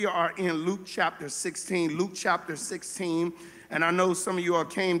We are in Luke chapter 16. Luke chapter 16. And I know some of you all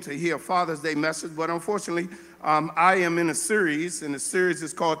came to hear Father's Day message, but unfortunately, I am in a series, and the series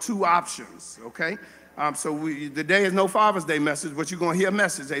is called Two Options, okay? Today is no Father's Day message, but you're going to hear a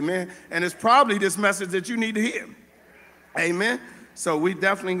message, amen? And it's probably this message that you need to hear, amen? So we're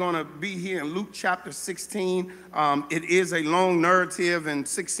definitely going to be here in Luke chapter 16. It is a long narrative in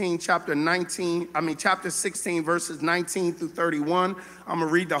chapter 16, verses 19 through 31. I'm going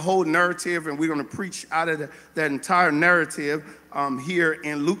to read the whole narrative, and we're going to preach out of that entire narrative here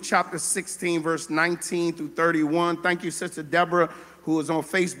in Luke chapter 16, verse 19 through 31. Thank you, Sister Deborah, who is on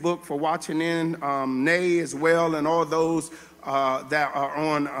Facebook, for watching in, Nay as well, and all those that are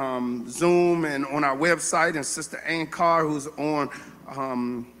on Zoom and on our website, and Sister Ann Carr, who's on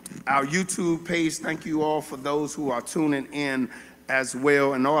our YouTube page. Thank you all for those who are tuning in as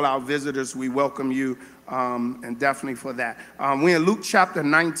well, and all our visitors, we welcome you, and definitely for that. We're in Luke chapter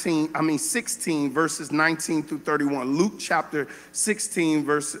 16, verses 19 through 31. Luke chapter 16,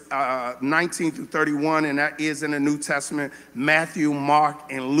 verse 19 through 31, and that is in the New Testament. Matthew,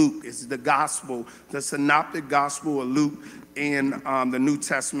 Mark, and Luke. It's the gospel, the synoptic gospel of Luke in the New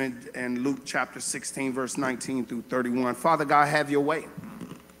Testament, and Luke chapter 16, verse 19 through 31. Father God, have your way.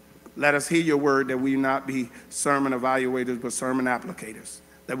 Let us hear your word, that we not be sermon evaluators, but sermon applicators,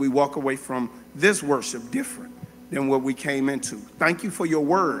 that we walk away from this worship different than what we came into. Thank you for your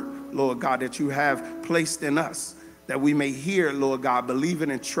word, Lord God, that you have placed in us, that we may hear, Lord God, believe it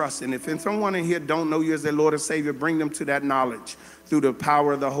and trust. And if someone in here don't know you as their Lord and Savior, bring them to that knowledge through the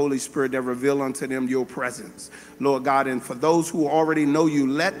power of the Holy Spirit that reveal unto them your presence, Lord God. And for those who already know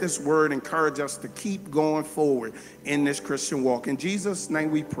you, let this word encourage us to keep going forward in this Christian walk. In Jesus' name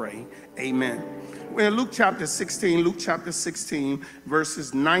we pray, amen. We're in Luke chapter 16,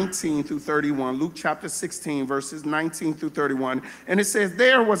 verses 19 through 31. Luke chapter 16, verses 19 through 31. And it says,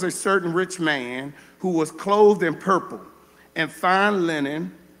 there was a certain rich man who was clothed in purple and fine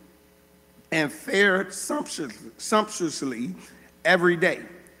linen and fared sumptuously every day.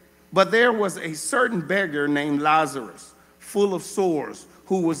 But there was a certain beggar named Lazarus, full of sores,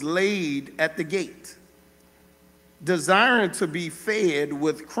 who was laid at the gate, desiring to be fed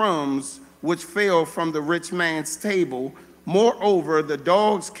with crumbs which fell from the rich man's table. Moreover, the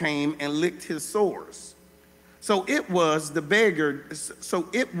dogs came and licked his sores. So it was that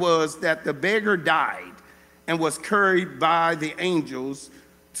the beggar died and was carried by the angels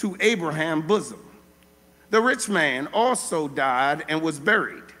to Abraham's bosom. The rich man also died and was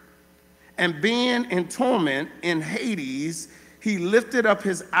buried. And being in torment in Hades, he lifted up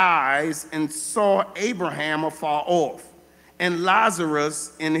his eyes and saw Abraham afar off, and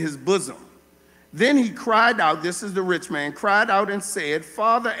Lazarus in his bosom. Then he cried out, this is the rich man, cried out and said,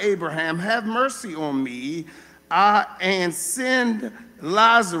 Father Abraham, have mercy on me, and send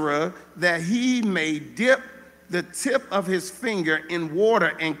Lazarus that he may dip the tip of his finger in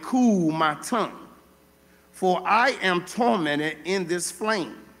water and cool my tongue, for I am tormented in this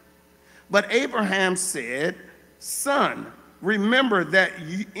flame. But Abraham said, Son, remember that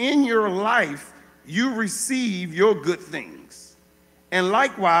in your life you receive your good things, and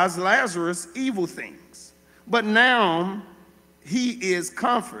likewise Lazarus evil things. But now he is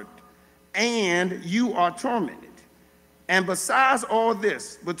comforted, and you are tormented. And besides all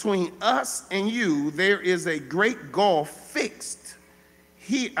this, between us and you there is a great gulf fixed,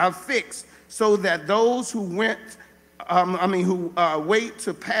 so that those who want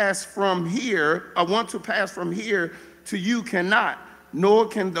to pass from here to you cannot, nor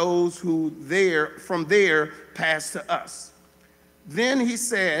can those who from there pass to us. Then he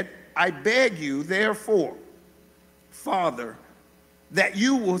said, I beg you, therefore, Father, that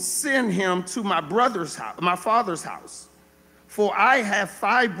you will send him to my father's house. For I have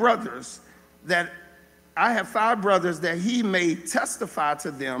five brothers, that he may testify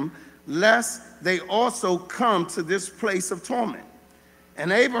to them, lest they also come to this place of torment.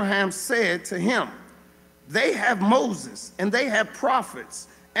 And Abraham said to him, they have Moses, and they have prophets,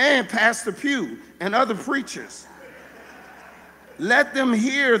 and Pastor Pugh, and other preachers. Let them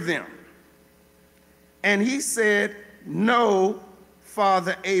hear them. And he said, no,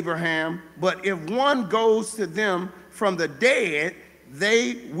 Father Abraham, but if one goes to them from the dead,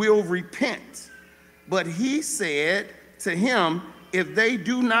 they will repent. But he said to him, if they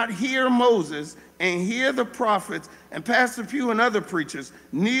do not hear Moses and hear the prophets and Pastor Pugh and other preachers,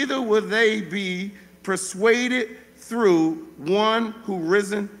 neither will they be persuaded through one who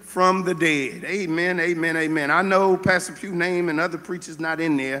risen from the dead. Amen, amen, amen. I know Pastor Pugh's name and other preachers not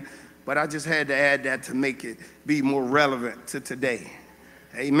in there, but I just had to add that to make it be more relevant to today.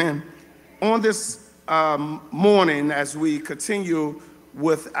 Amen. On this morning, as we continue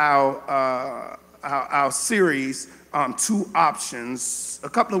with our series, Two Options. A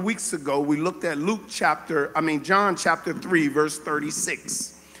couple of weeks ago, we looked at John chapter 3, verse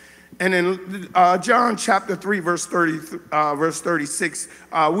 36. And in John chapter 3, verse 36,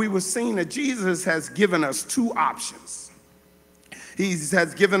 we were seeing that Jesus has given us two options. He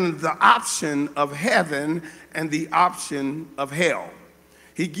has given the option of heaven and the option of hell.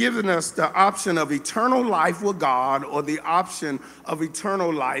 He's given us the option of eternal life with God or the option of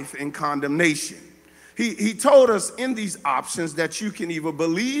eternal life in condemnation. He told us in these options that you can either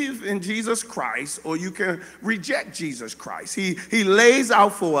believe in Jesus Christ or you can reject Jesus Christ. He lays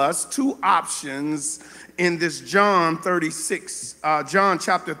out for us two options in this John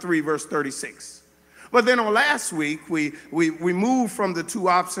chapter 3, verse 36. But then on last week, we moved from the two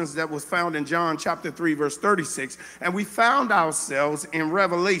options that was found in John chapter 3, verse 36, and we found ourselves in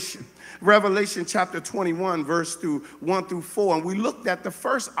Revelation chapter 21, verse 1 through 4. And we looked at the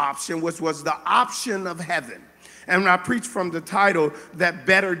first option, which was the option of heaven. And I preached from the title that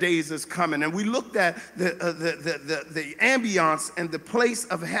better days is coming. And we looked at the ambiance and the place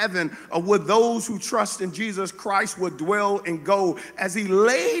of heaven where those who trust in Jesus Christ would dwell and go, as he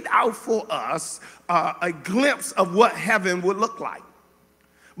laid out for us a glimpse of what heaven would look like.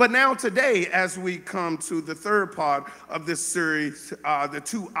 But now today, as we come to the third part of this series, the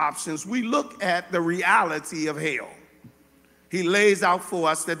two options, we look at the reality of hell. He lays out for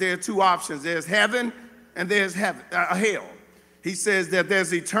us that there are two options. There's heaven and there's hell. He says that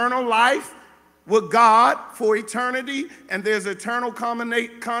there's eternal life with God for eternity, and there's eternal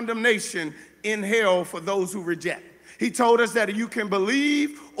condemnation in hell for those who reject. He told us that you can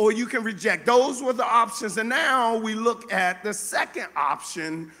believe or you can reject. Those were the options. And now we look at the second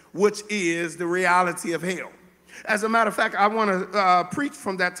option, which is the reality of hell. As a matter of fact, I want to preach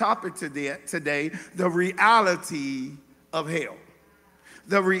from that topic today, the reality of hell.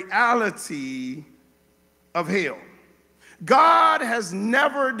 The reality of hell. God has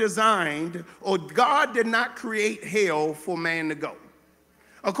never designed, or God did not create hell for man to go.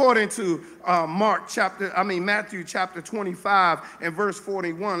 According to Matthew chapter 25 and verse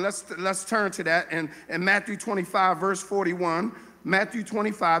 41. Let's turn to that. And Matthew 25, verse 41. Matthew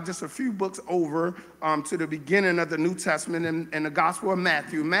 25, just a few books over to the beginning of the New Testament and the Gospel of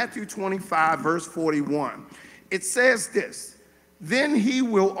Matthew. Matthew 25, verse 41. It says this: "Then he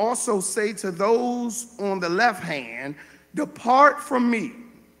will also say to those on the left hand, 'Depart from me,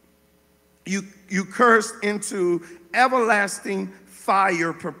 you cursed, into everlasting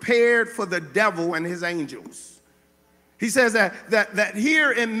fire prepared for the devil and his angels.'" He says that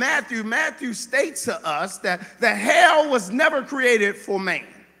here in Matthew states to us that hell was never created for man.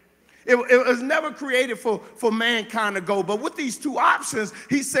 It was never created for mankind to go. But with these two options,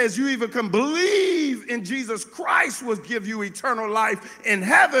 he says you either can believe in Jesus Christ, will give you eternal life in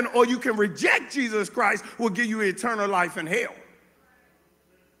heaven, or you can reject Jesus Christ, will give you eternal life in hell.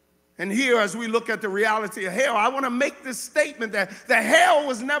 And here, as we look at the reality of hell, I want to make this statement that hell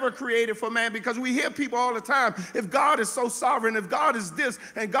was never created for man, because we hear people all the time, if God is so sovereign, if God is this,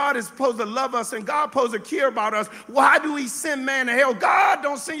 and God is supposed to love us, and God is supposed to care about us, why do he send man to hell? God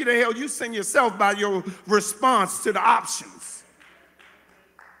don't send you to hell. You send yourself by your response to the options.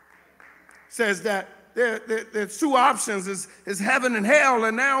 Says that there's two options, is heaven and hell,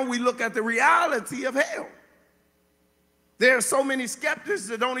 and now we look at the reality of hell. There are so many skeptics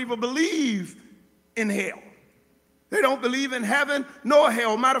that don't even believe in hell. They don't believe in heaven nor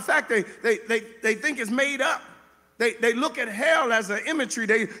hell. Matter of fact, they think it's made up. They look at hell as an imagery.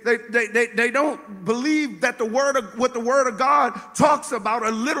 They don't believe that what the Word of God talks about,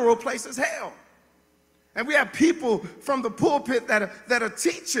 a literal place, is hell. And we have people from the pulpit that are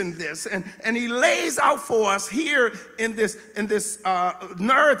teaching this, and he lays out for us here in this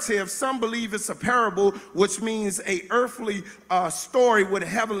narrative. Some believe it's a parable, which means a earthly story with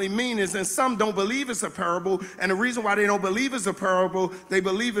heavenly meanings, and some don't believe it's a parable. And the reason why they don't believe it's a parable, they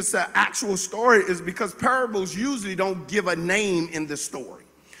believe it's an actual story, is because parables usually don't give a name in the story.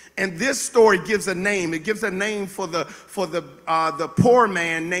 And this story gives a name. It gives a name for the poor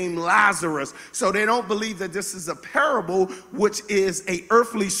man named Lazarus. So they don't believe that this is a parable, which is a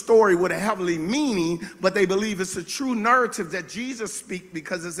earthly story with a heavenly meaning, but they believe it's a true narrative that Jesus speaks,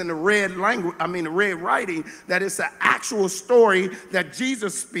 because it's in the red writing, that it's an actual story that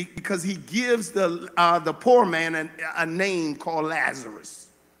Jesus speaks, because he gives the poor man a name called Lazarus.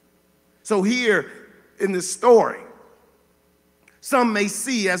 So here in this story, some may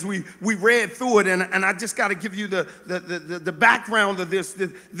see, as we read through it, and I just got to give you the background of this.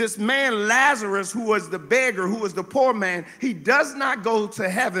 This man Lazarus, who was the beggar, who was the poor man, he does not go to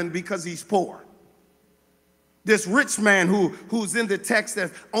heaven because he's poor. This rich man who's in the text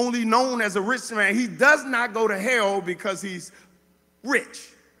that's only known as a rich man, he does not go to hell because he's rich.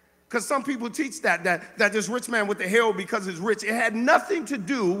 Because some people teach that this rich man went to hell because he's rich. It had nothing to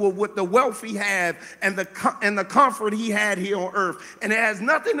do with the wealth he had and the comfort he had here on earth. And it has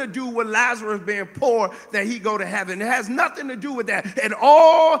nothing to do with Lazarus being poor that he go to heaven. It has nothing to do with that. It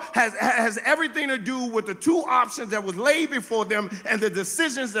all has everything to do with the two options that was laid before them and the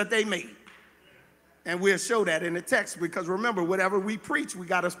decisions that they made. And we'll show that in the text, because remember, whatever we preach, we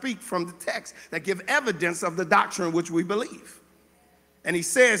got to speak from the text that give evidence of the doctrine which we believe. And he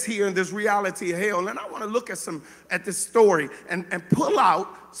says here in this reality of hell, and I want to look at this story and pull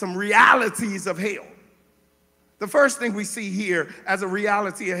out some realities of hell. The first thing we see here as a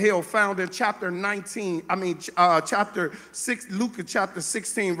reality of hell found in chapter 6, Luke chapter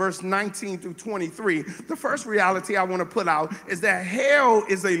 16, verse 19 through 23. The first reality I want to put out is that hell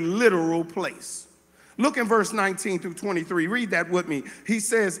is a literal place. Look in verse 19 through 23. Read that with me. He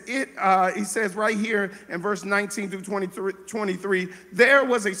says right here in verse 19 through 23, there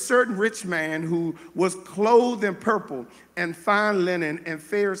was a certain rich man who was clothed in purple and fine linen and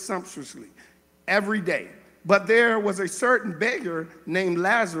fared sumptuously every day. But there was a certain beggar named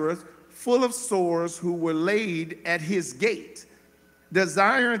Lazarus, full of sores, who were laid at his gate,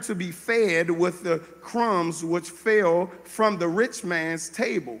 desiring to be fed with the crumbs which fell from the rich man's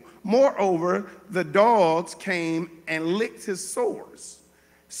table. Moreover, the dogs came and licked his sores.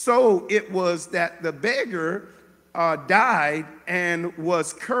 So it was that the beggar died and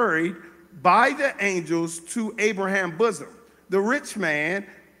was carried by the angels to Abraham's bosom. The rich man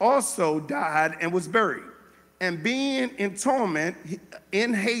also died and was buried. And being in torment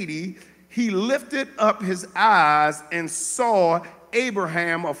in Hades, he lifted up his eyes and saw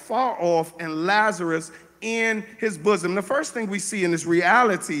Abraham afar off and Lazarus in his bosom. The first thing we see in this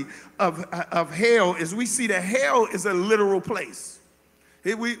reality of hell is we see that hell is a literal place.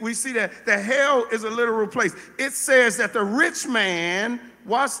 We see that hell is a literal place. It says that the rich man,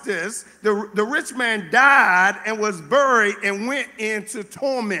 watch this, the rich man died and was buried and went into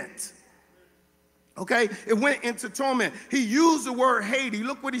torment. Okay, it went into torment. He used the word Hades.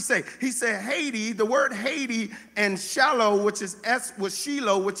 Look what he said. He said Hades, the word Hades, and Shiloh, which is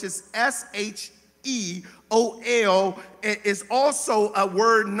Shiloh, which is S-H-E-O-L, is also a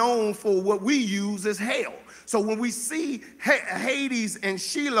word known for what we use as hell. So when we see Hades and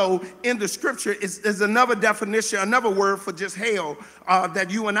Shiloh in the scripture, is another definition, another word for just hell that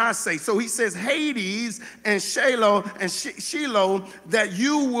you and I say. So he says Hades and Shiloh that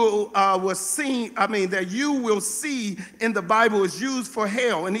you will see. That you will see in the Bible is used for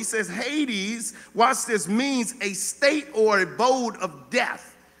hell. And he says Hades, watch this, means a state or abode of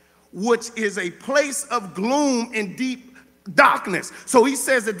death, which is a place of gloom and deep darkness. So he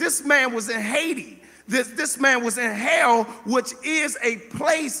says that this man was in Hades. This man was in hell, which is a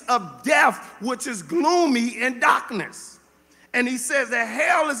place of death, which is gloomy and darkness. And he says that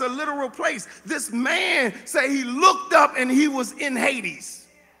hell is a literal place. This man said he looked up and he was in Hades.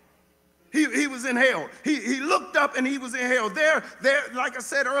 He was in hell. He looked up and he was in hell. There, like I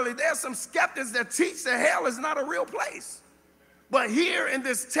said earlier, there's some skeptics that teach that hell is not a real place. But here in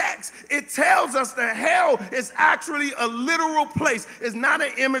this text, it tells us that hell is actually a literal place. It's not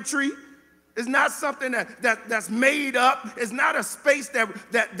an imagery. It's not something that's made up. It's not a space that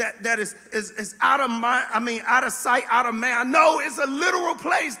is out of mind. Out of sight, out of man. No, it's a literal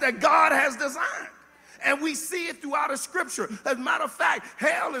place that God has designed. And we see it throughout the scripture. As a matter of fact,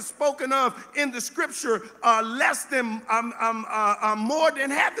 hell is spoken of in the scripture more than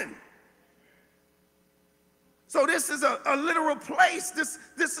heaven. So this is a literal place. This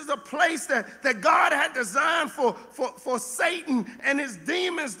is a place that God had designed for Satan and his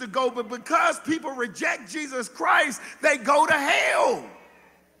demons to go. But because people reject Jesus Christ, they go to hell.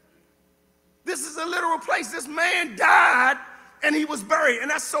 This is a literal place. This man died and he was buried.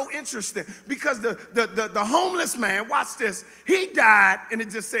 And that's so interesting because the homeless man, watch this, he died and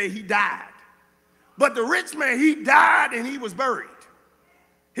it just said he died. But the rich man, he died and he was buried.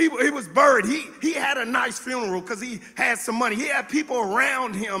 He was buried. He had a nice funeral because he had some money. He had people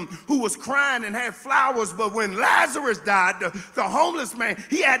around him who was crying and had flowers. But when Lazarus died, the homeless man,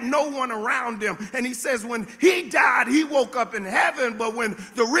 he had no one around him. And he says when he died, he woke up in heaven. But when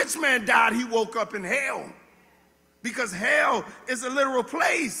the rich man died, he woke up in hell. Because hell is a literal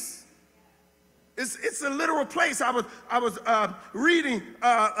place. It's a literal place. I was reading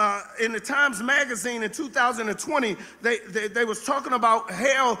in the Times Magazine in 2020. They was talking about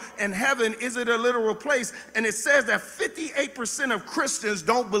hell and heaven. Is it a literal place? And it says that 58% of Christians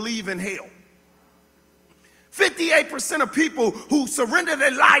don't believe in hell. 58% of people who surrender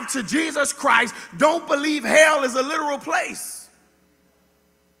their life to Jesus Christ don't believe hell is a literal place.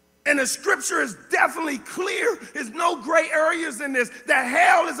 And the scripture is definitely clear. There's no gray areas in this, that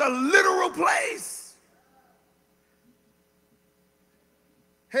hell is a literal place.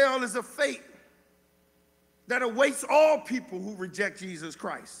 Hell is a fate that awaits all people who reject Jesus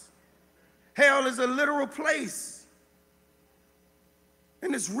Christ. Hell is a literal place.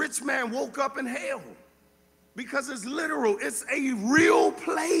 And this rich man woke up in hell because it's literal. It's a real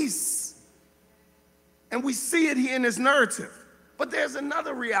place. And we see it here in this narrative. But there's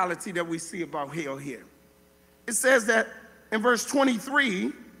another reality that we see about hell here. It says that in verse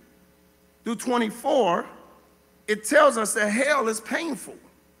 23 through 24, it tells us that hell is painful.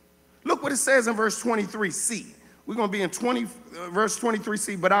 Look what it says in verse 23c. We're going to be in verse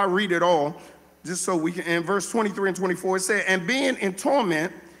 23c, but I'll read it all just so we can. In verse 23 and 24, it says, and being in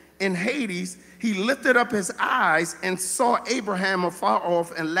torment in Hades, he lifted up his eyes and saw Abraham afar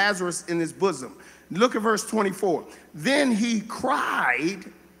off and Lazarus in his bosom. Look at verse 24. Then he cried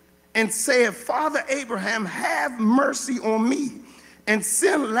and said, Father Abraham, have mercy on me and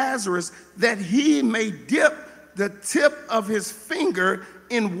send Lazarus that he may dip the tip of his finger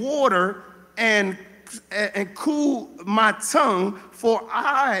in water and cool my tongue, for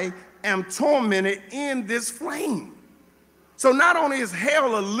I am tormented in this flame. So not only is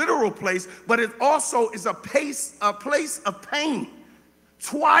hell a literal place, but it also is a place of pain.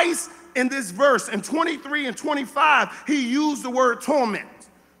 Twice in this verse, in 23 and 25, he used the word torment.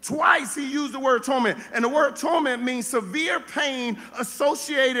 Twice he used the word torment. And the word torment means severe pain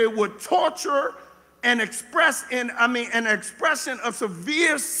associated with torture and an expression of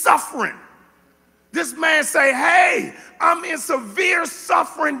severe suffering. This man say, hey, I'm in severe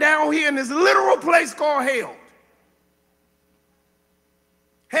suffering down here in this literal place called hell.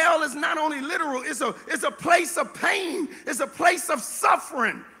 Hell is not only literal, it's a place of pain. It's a place of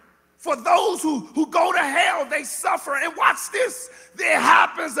suffering. For those who go to hell, they suffer. And watch this. It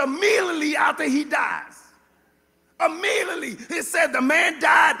happens immediately after he dies. Immediately. It said the man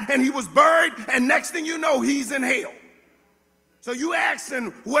died and he was buried, and next thing you know, he's in hell. So you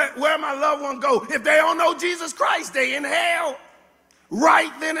asking where my loved one go? If they don't know Jesus Christ, they in hell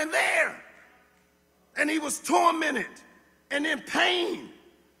right then and there. And he was tormented and in pain.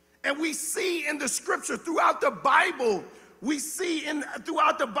 And we see in the scripture throughout the Bible,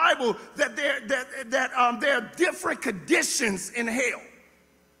 that there are different conditions in hell.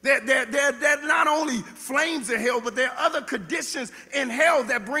 There not only flames in hell, but there are other conditions in hell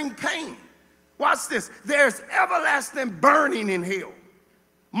that bring pain. Watch this. There's everlasting burning in hell.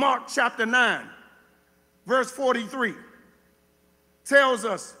 Mark chapter 9, verse 43 tells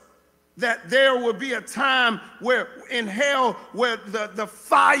us that there will be a time where in hell where the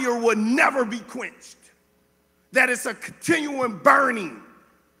fire will never be quenched. That it's a continuing burning.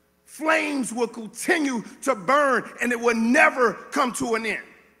 Flames will continue to burn and it will never come to an end.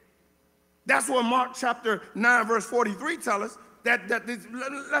 That's what Mark chapter 9, verse 43 tells us.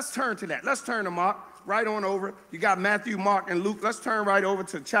 Let's turn to that. Let's turn to Mark, right on over. You got Matthew, Mark, and Luke. Let's turn right over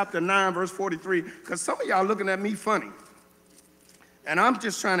to chapter 9, verse 43, because some of y'all looking at me funny. And I'm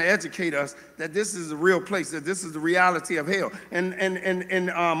just trying to educate us that this is a real place, that this is the reality of hell. And in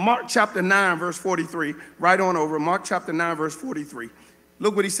Mark chapter 9, verse 43, right on over, Mark chapter 9, verse 43,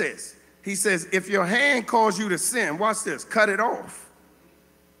 look what he says. He says, if your hand calls you to sin, watch this, cut it off.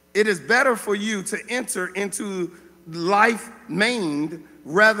 It is better for you to enter into life maimed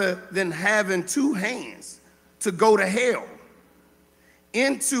rather than having two hands to go to hell,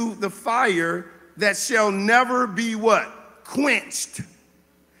 into the fire that shall never be what? Quenched.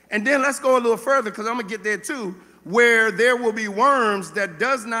 And then let's go a little further, because I'm going to get there too, where there will be worms that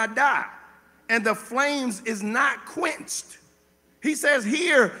does not die, and the flames is not quenched. He says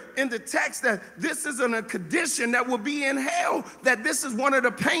here in the text that this isn't a condition that will be in hell, that this is one of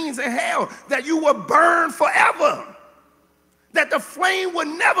the pains in hell, that you will burn forever, that the flame will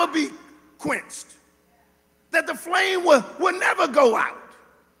never be quenched, that the flame will never go out.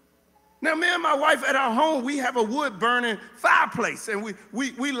 Now, me and my wife at our home, we have a wood burning fireplace, and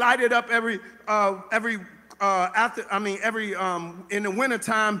we light it up every in the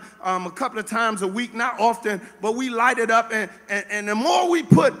wintertime, a couple of times a week, not often, but we light it up, and the more we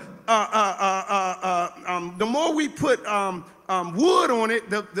put wood on it,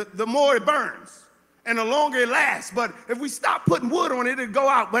 the more it burns, and the longer it lasts. But if we stop putting wood on it, it'll go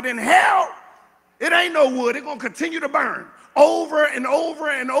out. But in hell, it ain't no wood. It's gonna continue to burn over and over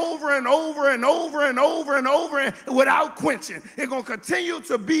and over and over and over and over and over without quenching. It's gonna continue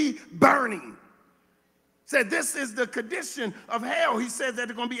to be burning. Said this is the condition of hell. He says that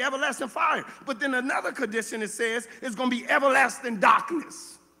it's going to be everlasting fire. But then another condition, it says, is going to be everlasting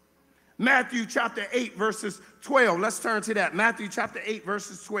darkness. Matthew chapter 8, verses 12. Let's turn to that. Matthew chapter 8,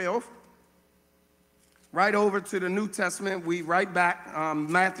 verses 12. Right over to the New Testament. We right back.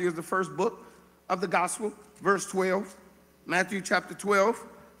 Matthew is the first book of the gospel. Verse 12. Matthew chapter 12,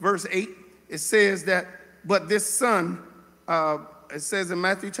 verse 8. It says that, but this son, it says in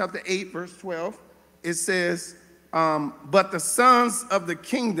Matthew chapter 8, verse 12, it says, but the sons of the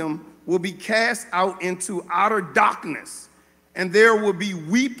kingdom will be cast out into outer darkness, and there will be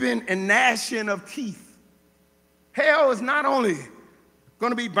weeping and gnashing of teeth. Hell is not only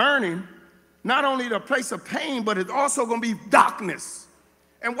going to be burning, not only the place of pain, but it's also going to be darkness.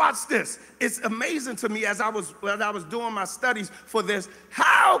 And watch this. It's amazing to me as I was doing my studies for this,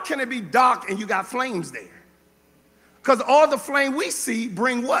 how can it be dark and you got flames there? Because all the flame we see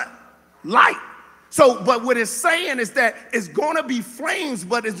bring what? Light. So, but what it's saying is that it's going to be flames,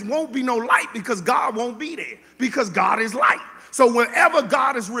 but it won't be no light because God won't be there, because God is light. So whenever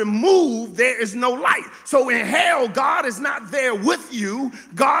God is removed, there is no light. So in hell, God is not there with you.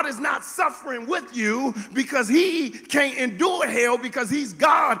 God is not suffering with you because he can't endure hell because he's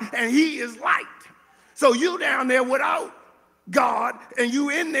God and he is light. So you down there without God and you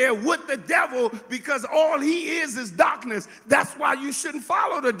in there with the devil because all he is darkness. That's why you shouldn't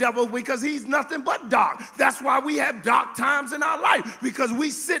follow the devil, because he's nothing but dark. That's why we have dark times in our life, because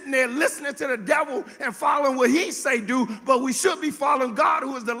we sitting there listening to the devil and following what he say do, but we should be following God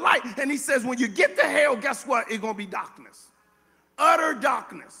who is the light. And he says when you get to hell, guess what? It's going to be darkness. Utter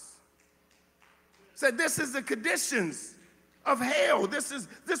darkness. Said this is the conditions of hell. This is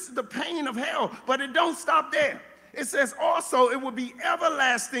the pain of hell, but it don't stop there. It says also it will be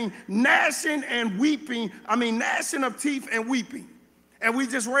everlasting gnashing and weeping. Gnashing of teeth and weeping. And we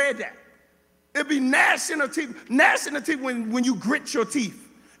just read that. It'll be gnashing of teeth. Gnashing of teeth when you grit your teeth.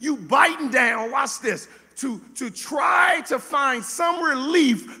 You biting down, watch this, to try to find some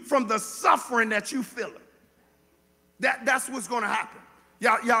relief from the suffering that you feel. That's what's going to happen.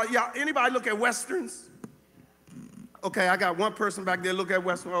 Y'all, anybody look at Westerns? Okay, I got one person back there look at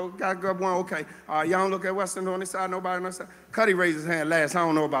Western. Oh, got one, okay. Y'all don't look at Western on this side, nobody on this side? Cuddy raised his hand last. I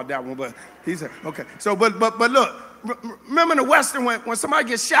don't know about that one, but he said, okay. So, but look, remember the Western when somebody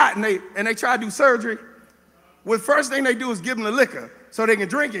gets shot and they try to do surgery? Well, the first thing they do is give them the liquor so they can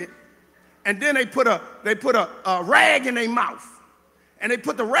drink it, and then they put a rag in their mouth. And they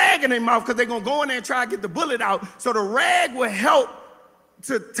put the rag in their mouth because they're going to go in there and try to get the bullet out, so the rag will help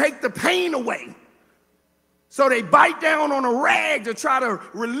to take the pain away. So they bite down on a rag to try to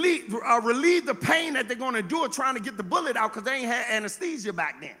relieve the pain that they're going to do trying to get the bullet out, because they ain't had anesthesia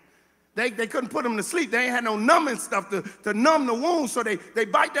back then. They couldn't put them to sleep. They ain't had no numbing stuff to numb the wound, so they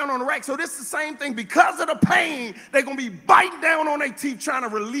bite down on the rag. So this is the same thing. Because of the pain, they're going to be biting down on their teeth trying to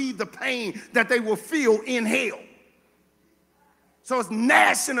relieve the pain that they will feel in hell. So it's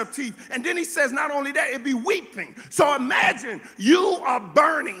gnashing of teeth. And then he says not only that, it'd be weeping. So imagine you are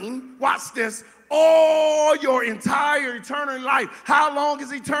burning, watch this, all your entire eternal life. How long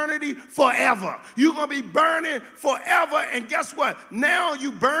is eternity? Forever. You're going to be burning forever. And guess what? Now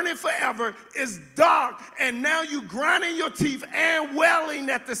you burning forever. It's dark. And now you grinding your teeth and wailing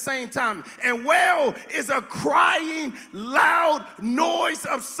at the same time. And wail is a crying, loud noise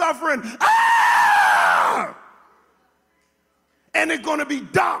of suffering. Ah! And it's going to be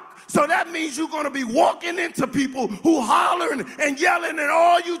dark. So that means you're going to be walking into people who hollering and yelling, and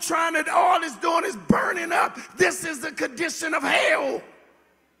all it's doing is burning up. This is the condition of hell.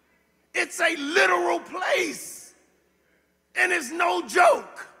 It's a literal place, and it's no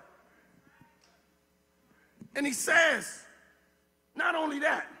joke. And he says, not only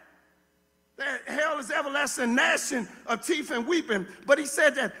that hell is everlasting gnashing of teeth and weeping, but he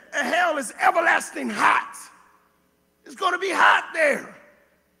said that hell is everlasting hot. It's going to be hot there.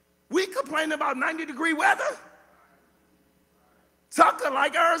 We complain about 90-degree weather. Tucker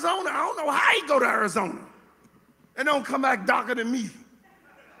like Arizona. I don't know how he go to Arizona and don't come back darker than me.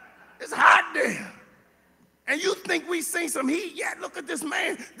 It's hot there. And you think we seen some heat? Yeah, look at this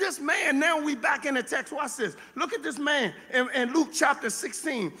man. This man, now we back in the text. Watch this. Look at this man in Luke chapter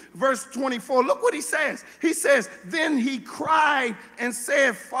 16, verse 24. Look what he says. He says, then he cried and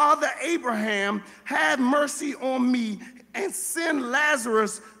said, Father Abraham, have mercy on me and send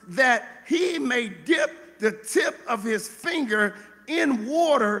Lazarus that he may dip the tip of his finger in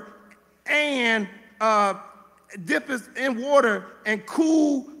water and dip it in water and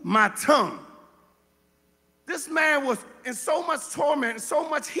cool my tongue. This man was in so much torment and so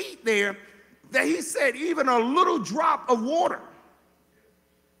much heat there that he said even a little drop of water,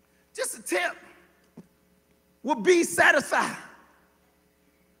 just a tip, will be satisfied.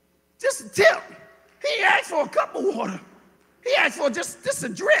 Just a tip. He ain't asked for a cup of water. He asked for just a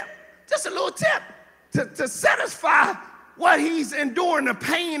drip, just a little tip to satisfy what he's enduring, the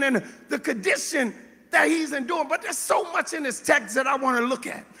pain and the condition that he's enduring. But there's so much in this text that I want to look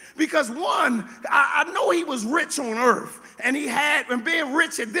at. Because one, I know he was rich on earth, and and being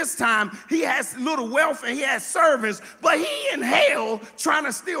rich at this time, he has little wealth and he has servants, but he in hell trying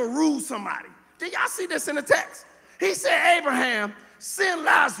to still rule somebody. Did y'all see this in the text? He said, Abraham, send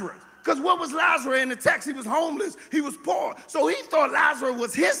Lazarus. Because what was Lazarus in the text? He was homeless. He was poor. So he thought Lazarus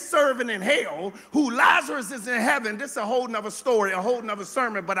was his servant in hell, who Lazarus is in heaven. This is a whole nother story, a whole nother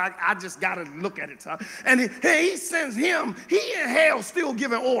sermon, but I just got to look at it. Huh? And he sends him. He in hell still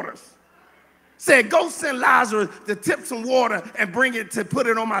giving orders. Said, go send Lazarus to tip some water and bring it to put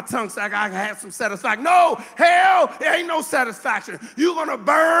it on my tongue so I can have some satisfaction. No, hell, there ain't no satisfaction. You're going to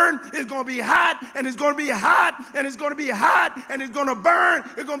burn. It's going to be hot, and it's going to be hot, and it's going to be hot, and it's going to burn.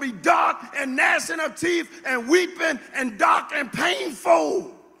 It's going to be dark and gnashing of teeth and weeping and dark and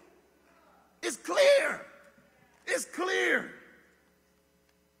painful. It's clear. It's clear.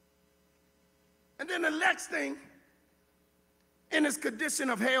 And then the next thing, in this condition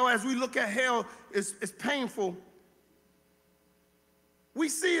of hell, as we look at hell, is painful. We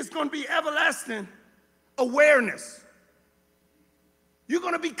see it's going to be everlasting awareness. You're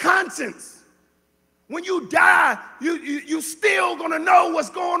going to be conscious. When you die, you still going to know what's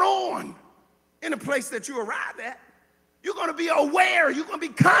going on in the place that you arrive at. You're going to be aware. You're going to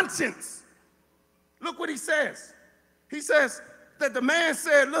be conscious. Look what he says. He says that the man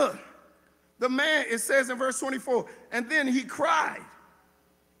said, look, the man, it says in verse 24, and then he cried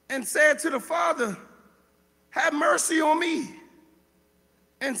and said to the Father, have mercy on me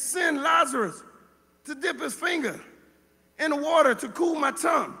and send Lazarus to dip his finger in the water to cool my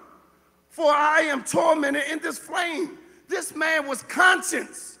tongue, for I am tormented in this flame. This man was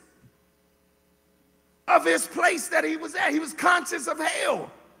conscious of his place that he was at. He was conscious of hell.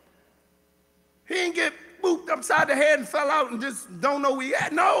 He didn't get booped upside the head and fell out and just don't know where he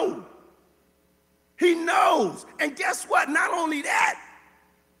at. No. He knows. And guess what? Not only that,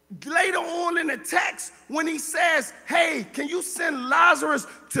 later on in the text, when he says, hey, can you send Lazarus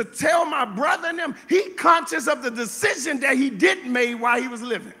to tell my brother and them? He's conscious of the decision that he didn't make while he was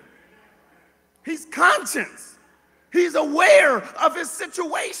living. He's conscious. He's aware of his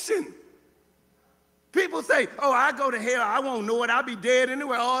situation. People say, oh, I go to hell, I won't know it, I'll be dead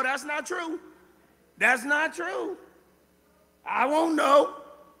anyway. Oh, that's not true. That's not true. I won't know.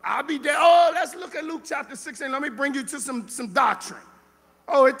 I'll be dead. Oh, let's look at Luke chapter 16. Let me bring you to some doctrine.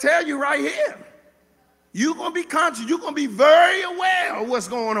 Oh, it tells you right here. You're going to be conscious. You're going to be very aware of what's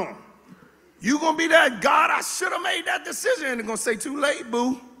going on. You're going to be that, God, I should have made that decision. And they're going to say, too late,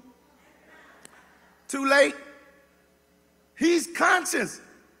 boo. Too late. He's conscious.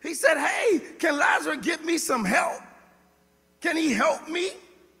 He said, hey, can Lazarus give me some help? Can he help me?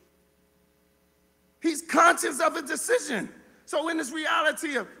 He's conscious of a decision. So in this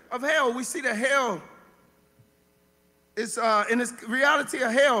reality of hell, we see that hell is, in this reality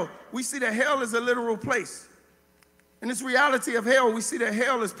of hell, we see that hell is a literal place. In this reality of hell, we see that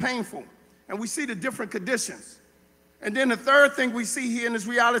hell is painful, and we see the different conditions. And then the third thing we see here in this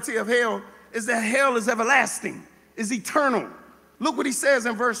reality of hell is that hell is everlasting, is eternal. Look what he says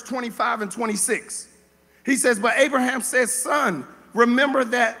in verse 25 and 26. He says, but Abraham says, son, remember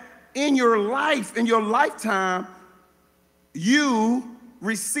that in your life, in your lifetime, you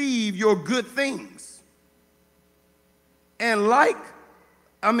receive your good things. And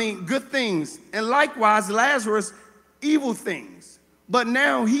good things. And likewise, Lazarus, evil things. But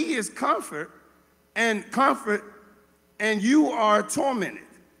now he is comfort, and you are tormented.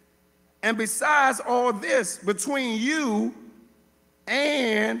 And besides all this, between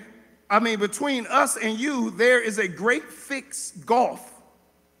us and you, there is a great fixed gulf,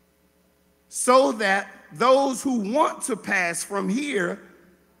 so that those who want to pass from here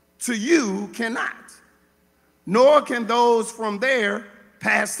to you cannot, nor can those from there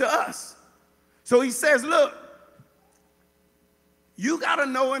pass to us. So he says, look, you got to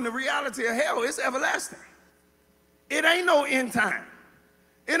know in the reality of hell, it's everlasting. It ain't no end time.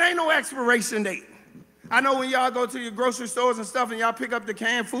 It ain't no expiration date. I know when y'all go to your grocery stores and stuff and y'all pick up the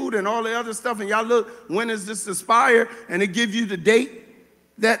canned food and all the other stuff and y'all look, when does this expire? And it gives you the date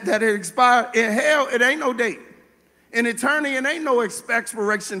that it expired. In hell, it ain't no date. In eternity, it ain't no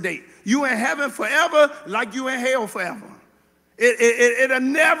expiration date. You in heaven forever like you in hell forever. It'll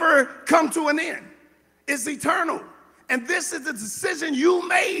never come to an end. It's eternal. And this is the decision you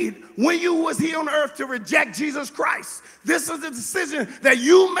made when you was here on earth to reject Jesus Christ. This is the decision that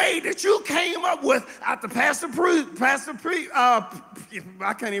you made, that you came up with after I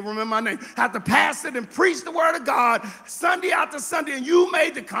can't even remember my name, after pastored and preached the word of God Sunday after Sunday, and you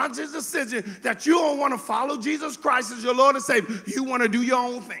made the conscious decision that you don't want to follow Jesus Christ as your Lord and Savior. You want to do your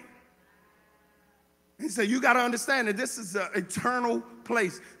own thing. He said, you got to understand that this is an eternal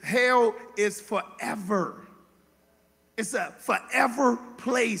place. Hell is forever. It's a forever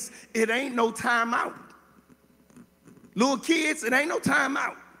place. It ain't no time out. Little kids, it ain't no time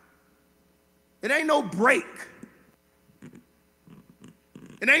out. It ain't no break.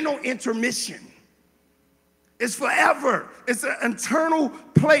 It ain't no intermission. It's forever. It's an eternal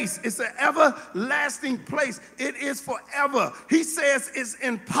place. It's an everlasting place. It is forever. He says it's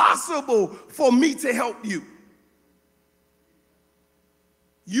impossible for me to help you.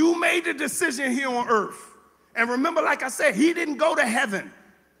 You made the decision here on earth. And remember, like I said, he didn't go to heaven.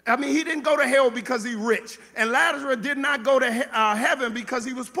 He didn't go to hell because he's rich. And Lazarus did not go to heaven because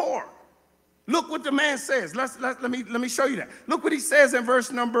he was poor. Look what the man says. Let me show you that. Look what he says in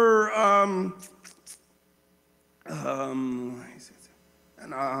verse number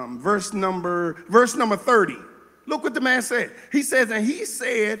verse number 30. Look what the man said. He says, and he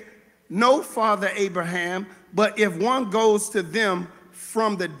said, no, Father Abraham, but if one goes to them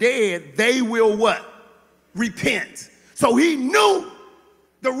from the dead, they will what? Repent. So he knew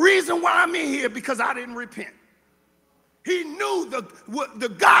the reason why I'm in here, because I didn't repent. He knew the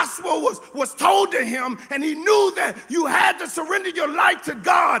gospel was told to him, and he knew that you had to surrender your life to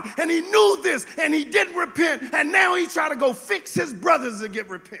God, and he knew this, and he didn't repent, and now he tried to go fix his brothers to get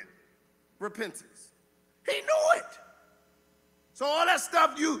repentance. He knew it. So all that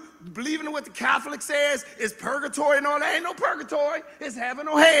stuff you believing in what the Catholic says is purgatory and all that, ain't no purgatory. It's heaven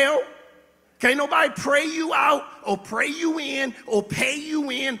or hell. Can't nobody pray you out or pray you in or pay you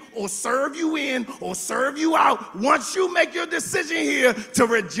in or serve you in or serve you out. Once you make your decision here to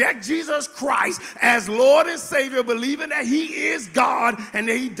reject Jesus Christ as Lord and Savior, believing that he is God and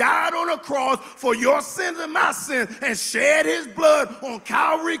that he died on a cross for your sins and my sins and shed his blood on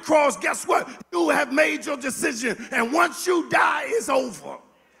Calvary cross, guess what? You have made your decision. And once you die, it's over.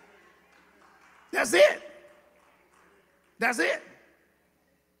 That's it. That's it.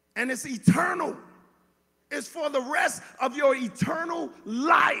 And it's eternal. It's for the rest of your eternal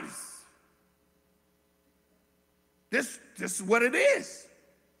lives. This is what it is.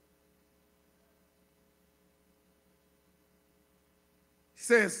 He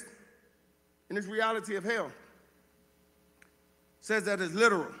says, in this reality of hell, says that it's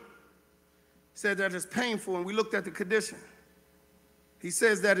literal. Says that it's painful, and we looked at the condition. He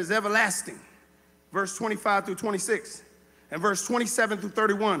says that it's everlasting. Verse 25 through 26. And verse 27 through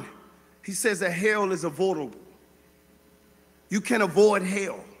 31, he says that hell is avoidable. You can avoid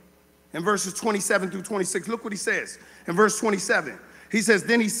hell. In verses 27 through 26, look what he says. In verse 27, he says,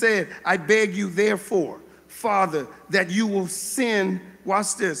 then he said, I beg you therefore, Father, that you will send,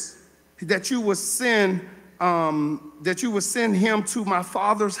 watch this, that you will send him to my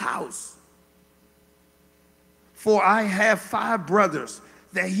father's house. For I have 5 brothers,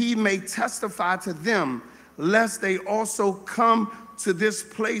 that he may testify to them, lest they also come to this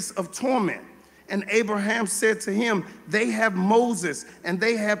place of torment. And Abraham said to him, they have Moses and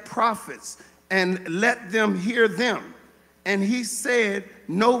they have prophets, and let them hear them. And he said,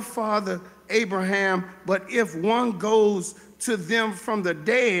 no, Father Abraham, but if one goes to them from the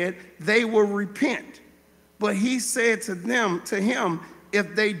dead, they will repent. But he said to him,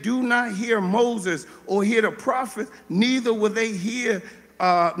 if they do not hear Moses or hear the prophet, neither will they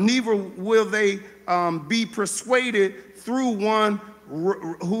be persuaded through one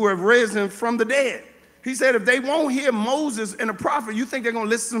who have risen from the dead. He said, if they won't hear Moses and the prophet, you think they're going to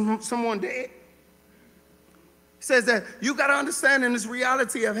listen to someone dead? He says that you got to understand in this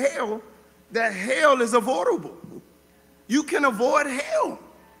reality of hell, that hell is avoidable. You can avoid hell.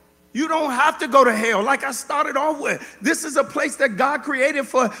 You don't have to go to hell. Like I started off with, this is a place that God created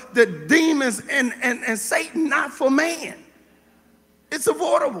for the demons and Satan, not for man. It's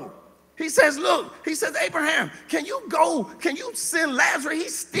avoidable. He says, look, he says, Abraham, can you send Lazarus?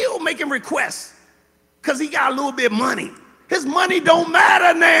 He's still making requests because he got a little bit of money. His money don't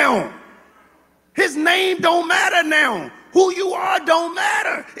matter now. His name don't matter now. Who you are don't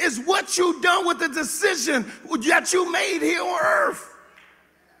matter. It's what you done with the decision that you made here on earth.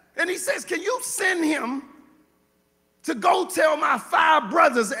 And he says, can you send him to go tell my 5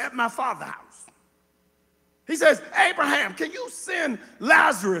 brothers at my father's house? He says, Abraham, can you send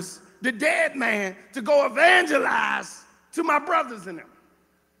Lazarus, the dead man, to go evangelize to my brothers and them?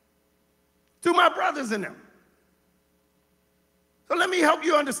 To my brothers and them. So let me help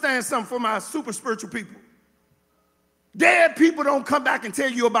you understand something for my super spiritual people. Dead people don't come back and tell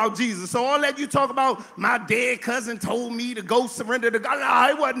you about Jesus. So all that you talk about, my dead cousin told me to go surrender to God.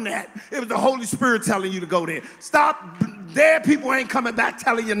 No, it wasn't that. It was the Holy Spirit telling you to go there. Stop. Dead people ain't coming back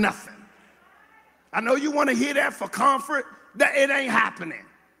telling you nothing. I know you want to hear that for comfort. That it ain't happening.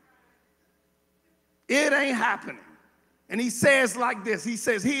 It ain't happening. And he says like this. He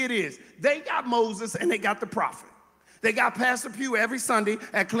says, here it is. They got Moses and they got the prophet. They got Pastor Pugh every Sunday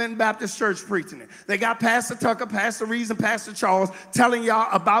at Clinton Baptist Church preaching it. They got Pastor Tucker, Pastor Reeves, and Pastor Charles telling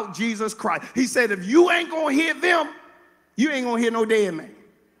y'all about Jesus Christ. He said, if you ain't going to hear them, you ain't going to hear no dead man.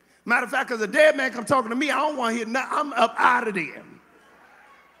 Matter of fact, because a dead man come talking to me, I don't want to hear nothing. I'm up out of there.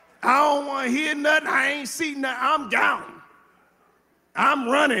 I don't want to hear nothing. I ain't see nothing. I'm down. I'm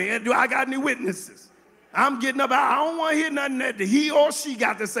running. Do I got any witnesses? I'm getting up. I don't want to hear nothing that he or she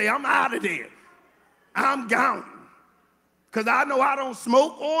got to say. I'm out of there. I'm gone. Because I know I don't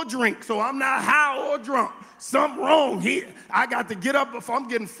smoke or drink, so I'm not high or drunk. Something wrong here. I got to get up before I'm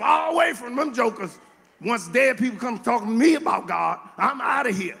getting far away from them jokers. Once dead people come talking to me about God, I'm out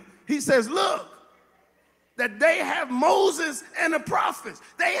of here. He says, look, that they have Moses and the prophets.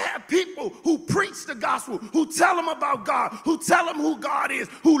 They have people who preach the gospel, who tell them about God, who tell them who God is,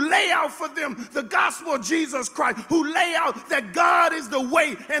 who lay out for them the gospel of Jesus Christ, who lay out that God is the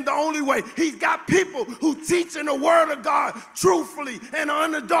way and the only way. He's got people who teach in the word of God truthfully and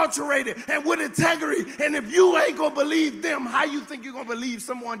unadulterated and with integrity. And if you ain't going to believe them, how you think you're going to believe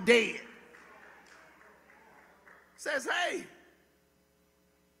someone dead? Says, hey.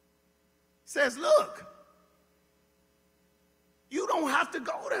 Says, look. You don't have to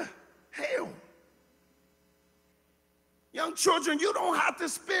go to hell. Young children, you don't have to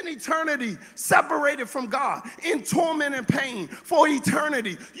spend eternity separated from God in torment and pain for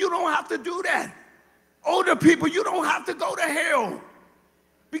eternity. You don't have to do that. Older people, you don't have to go to hell.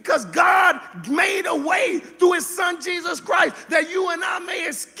 Because God made a way through his son Jesus Christ that you and I may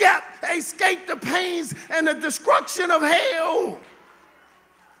escape the pains and the destruction of hell.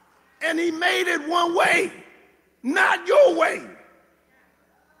 And he made it one way, not your way.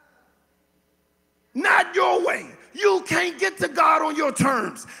 Not your way. You can't get to God on your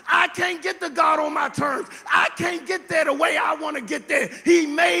terms. I can't get to God on my terms. I can't get there the way I want to get there. He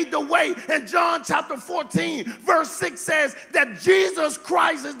made the way. And John chapter 14, verse 6 says that Jesus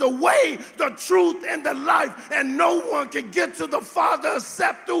Christ is the way, the truth, and the life. And no one can get to the Father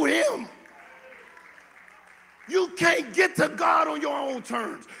except through him. You can't get to God on your own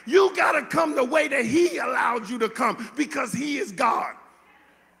terms. You got to come the way that he allowed you to come because he is God.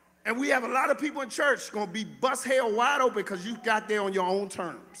 And we have a lot of people in church going to be bust hell wide open because you got there on your own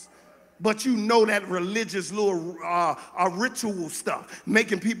terms. But you know that religious little ritual stuff,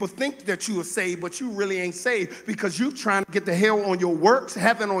 making people think that you are saved, but you really ain't saved because you trying to get to hell on your works,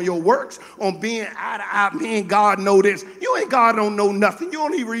 heaven on your works, on being eye to eye, me and God know this. You ain't God don't know nothing. You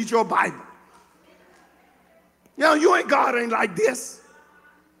don't even read your Bible. You know, you ain't God ain't like this.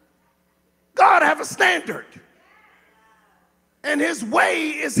 God have a standard. And his way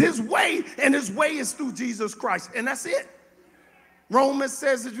is his way, and his way is through Jesus Christ. And that's it. Romans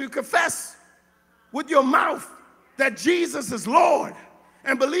says if you confess with your mouth that Jesus is Lord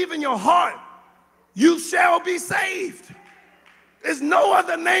and believe in your heart, you shall be saved. There's no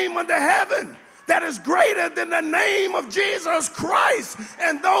other name under heaven that is greater than the name of Jesus Christ.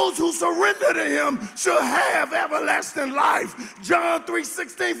 And those who surrender to him shall have everlasting life. John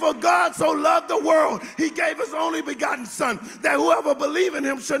 3:16, for God so loved the world, he gave his only begotten son, that whoever believes in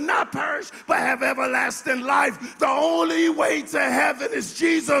him should not perish, but have everlasting life. The only way to heaven is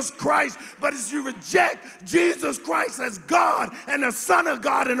Jesus Christ. But as you reject Jesus Christ as God and the Son of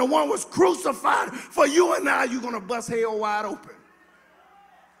God and the one was crucified for you and I, you're going to bust hell wide open.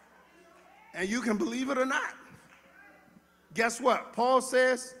 And you can believe it or not. Guess what? Paul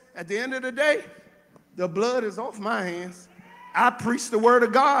says, at the end of the day, the blood is off my hands. I preach the word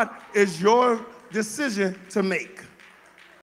of God. It's your decision to make.